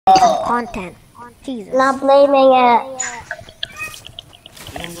Content. Jesus. Not blaming it.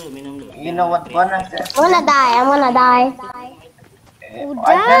 You know what bonus is? I'm gonna die. Udah.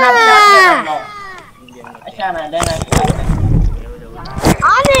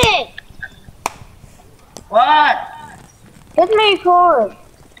 On it! What? Hit me record.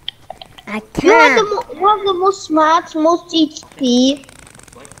 I You have can't. the most smarts, most HP,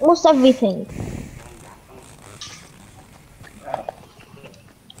 most everything.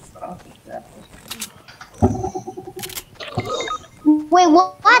 Wait,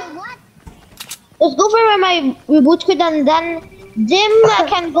 what? Let's go for my reboot quit and then Jim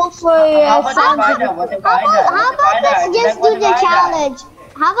can go for How about the sound. spider? What's the How spider? about let's just do the challenge?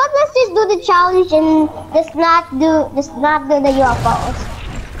 How about let's just do the challenge and just not do the UFOs?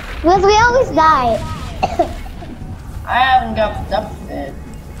 Because we always die. I haven't got abducted.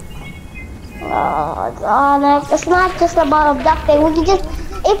 It's not just about abducting. We can just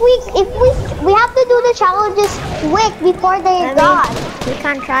if we have to do the challenges quick before they're gone. We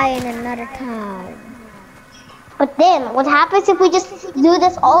can't try in another time. But then, what happens if we just do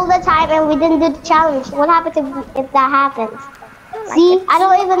this all the time and we didn't do the challenge? What happens if that happens? See, I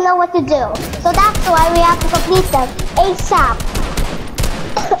don't even know what to do. So that's why we have to complete them ASAP.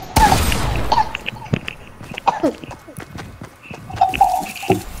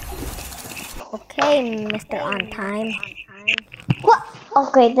 Okay, Mr. On Time. What?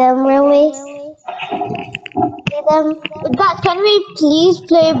 Okay, then really? God, can we please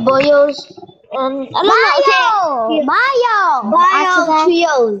play Boyo's? Bio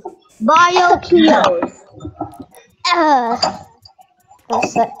Trios.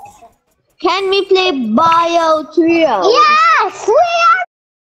 Can we play Bio Trios? Yes, we are